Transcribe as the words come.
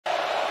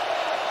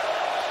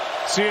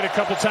See it a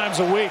couple times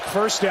a week.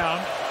 First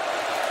down.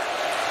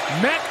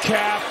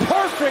 Metcalf,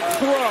 perfect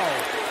throw.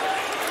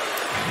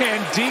 And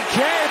DK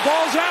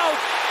balls out,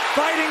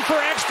 fighting for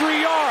extra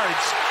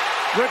yards.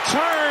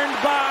 Returned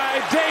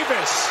by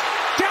Davis.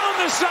 Down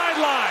the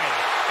sideline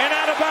and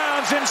out of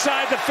bounds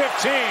inside the 15.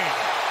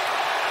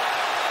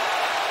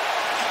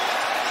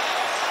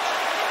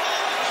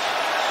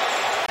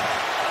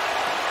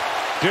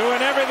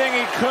 Doing everything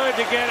he could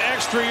to get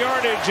extra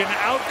yardage, and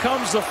out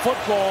comes the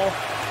football.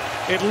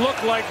 It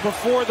looked like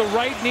before the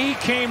right knee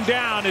came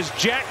down as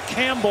Jack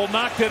Campbell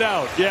knocked it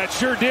out. Yeah, it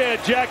sure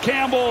did. Jack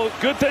Campbell,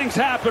 good things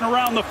happen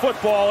around the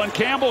football, and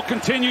Campbell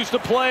continues to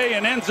play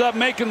and ends up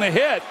making the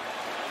hit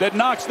that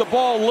knocks the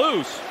ball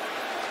loose.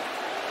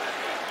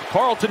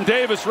 Carlton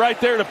Davis right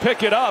there to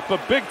pick it up. A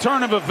big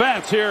turn of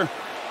events here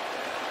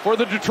for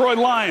the Detroit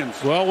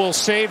Lions. Well, we'll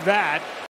save that.